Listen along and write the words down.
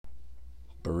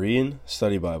Berean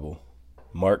Study Bible,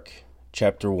 Mark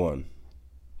chapter 1.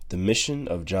 The Mission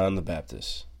of John the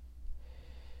Baptist.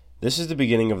 This is the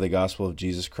beginning of the gospel of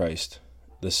Jesus Christ,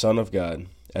 the Son of God,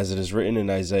 as it is written in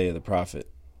Isaiah the prophet.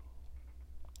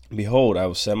 Behold, I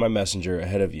will send my messenger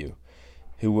ahead of you,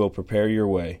 who will prepare your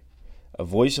way. A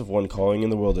voice of one calling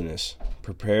in the wilderness,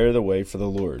 prepare the way for the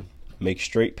Lord, make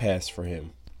straight paths for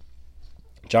him.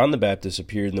 John the Baptist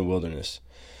appeared in the wilderness,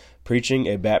 preaching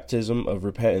a baptism of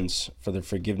repentance for the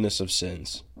forgiveness of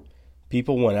sins.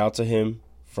 People went out to him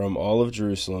from all of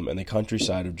Jerusalem and the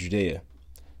countryside of Judea.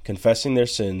 Confessing their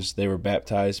sins, they were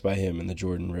baptized by him in the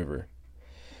Jordan River.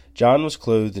 John was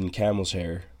clothed in camel's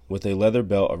hair, with a leather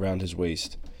belt around his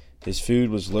waist. His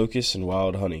food was locusts and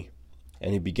wild honey.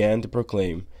 And he began to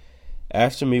proclaim,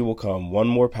 "After me will come one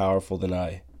more powerful than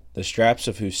I, the straps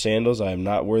of whose sandals I am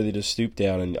not worthy to stoop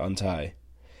down and untie.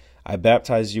 I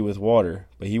baptize you with water,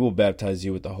 but he will baptize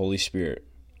you with the Holy Spirit."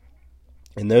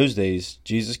 In those days,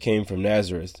 Jesus came from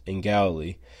Nazareth in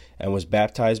Galilee and was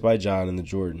baptized by John in the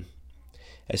Jordan.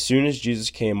 As soon as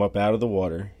Jesus came up out of the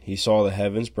water, he saw the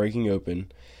heavens breaking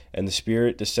open and the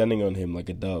Spirit descending on him like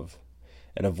a dove.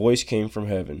 And a voice came from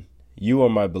heaven, "You are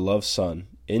my beloved Son,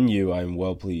 in you I am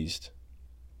well pleased."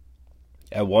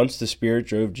 At once the Spirit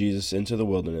drove Jesus into the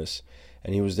wilderness,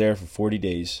 and he was there for 40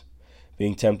 days,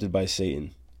 being tempted by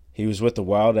Satan. He was with the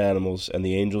wild animals, and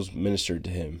the angels ministered to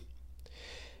him.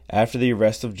 After the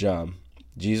arrest of John,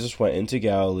 Jesus went into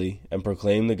Galilee and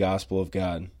proclaimed the gospel of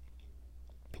God.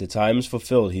 "The time is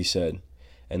fulfilled," he said,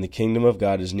 "and the kingdom of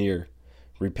God is near.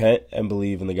 Repent and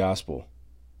believe in the gospel."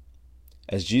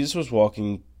 As Jesus was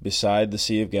walking beside the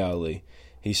Sea of Galilee,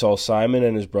 he saw Simon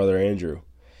and his brother Andrew.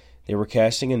 They were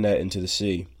casting a net into the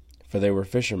sea, for they were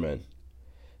fishermen.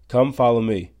 "Come, follow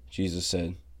me," Jesus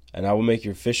said, "and I will make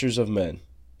you fishers of men."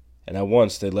 And at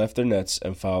once they left their nets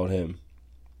and followed him.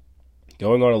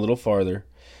 Going on a little farther,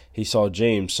 he saw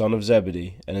James, son of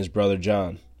Zebedee, and his brother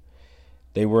John.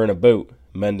 They were in a boat,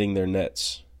 mending their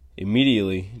nets.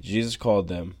 Immediately Jesus called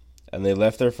them, and they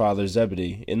left their father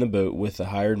Zebedee in the boat with the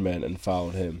hired men and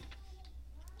followed him.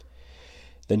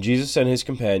 Then Jesus and his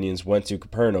companions went to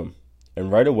Capernaum,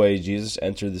 and right away Jesus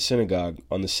entered the synagogue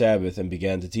on the Sabbath and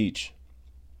began to teach.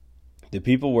 The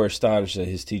people were astonished at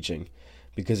his teaching,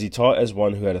 because he taught as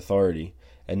one who had authority,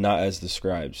 and not as the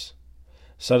scribes.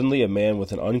 Suddenly a man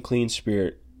with an unclean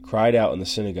spirit cried out in the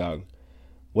synagogue,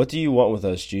 "What do you want with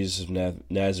us, Jesus of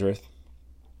Nazareth?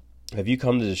 Have you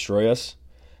come to destroy us?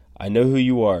 I know who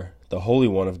you are, the Holy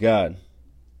One of God."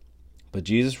 But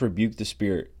Jesus rebuked the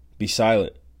spirit. "Be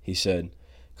silent," he said.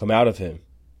 "Come out of him."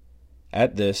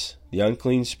 At this, the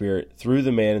unclean spirit threw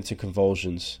the man into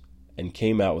convulsions and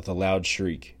came out with a loud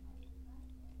shriek.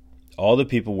 All the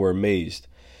people were amazed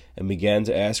and began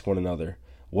to ask one another,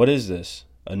 "What is this?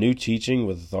 A new teaching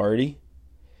with authority?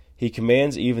 He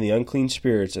commands even the unclean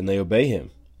spirits, and they obey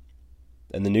him."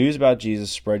 And the news about Jesus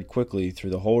spread quickly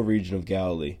through the whole region of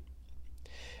Galilee.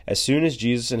 As soon as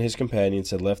Jesus and his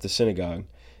companions had left the synagogue,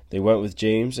 they went with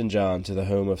James and John to the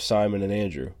home of Simon and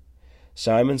Andrew.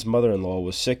 Simon's mother-in-law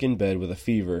was sick in bed with a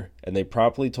fever, and they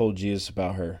promptly told Jesus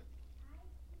about her.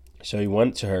 So he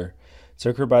went to her,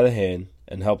 took her by the hand,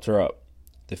 and helped her up.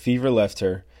 The fever left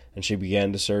her, and she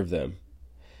began to serve them.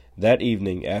 That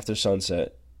evening, after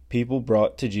sunset, people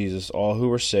brought to Jesus all who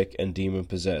were sick and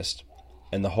demon-possessed,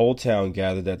 and the whole town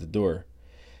gathered at the door.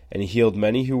 And he healed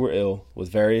many who were ill with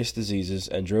various diseases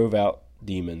and drove out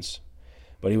demons.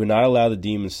 But he would not allow the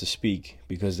demons to speak,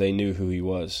 because they knew who he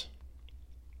was.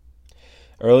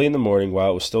 Early in the morning,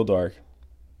 while it was still dark,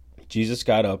 Jesus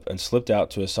got up and slipped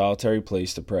out to a solitary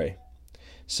place to pray.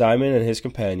 Simon and his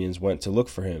companions went to look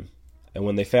for him, and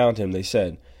when they found him, they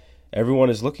said, "Everyone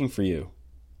is looking for you."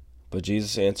 But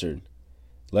Jesus answered,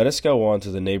 "Let us go on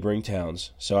to the neighboring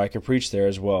towns, so I can preach there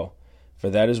as well, for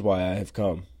that is why I have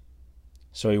come."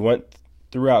 So he went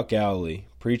throughout Galilee,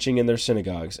 preaching in their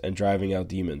synagogues and driving out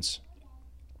demons.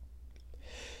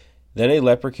 Then a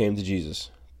leper came to Jesus,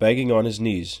 begging on his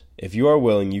knees, "If you are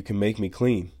willing, you can make me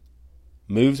clean."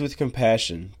 Moved with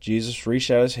compassion, Jesus reached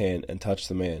out his hand and touched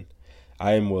the man.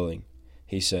 "I am willing,"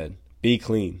 he said, "be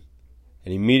clean."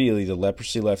 And immediately the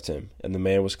leprosy left him, and the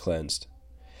man was cleansed.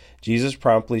 Jesus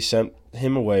promptly sent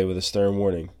him away with a stern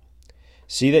warning.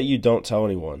 "See that you don't tell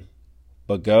anyone,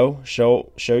 but go,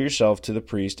 show yourself to the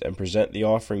priest and present the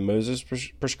offering Moses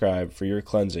prescribed for your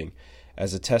cleansing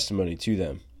as a testimony to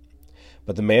them."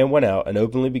 But the man went out and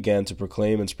openly began to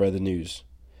proclaim and spread the news.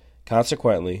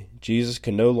 Consequently, Jesus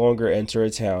could no longer enter a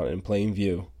town in plain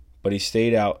view, but he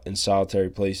stayed out in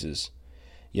solitary places.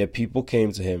 Yet people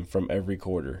came to him from every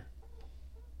quarter.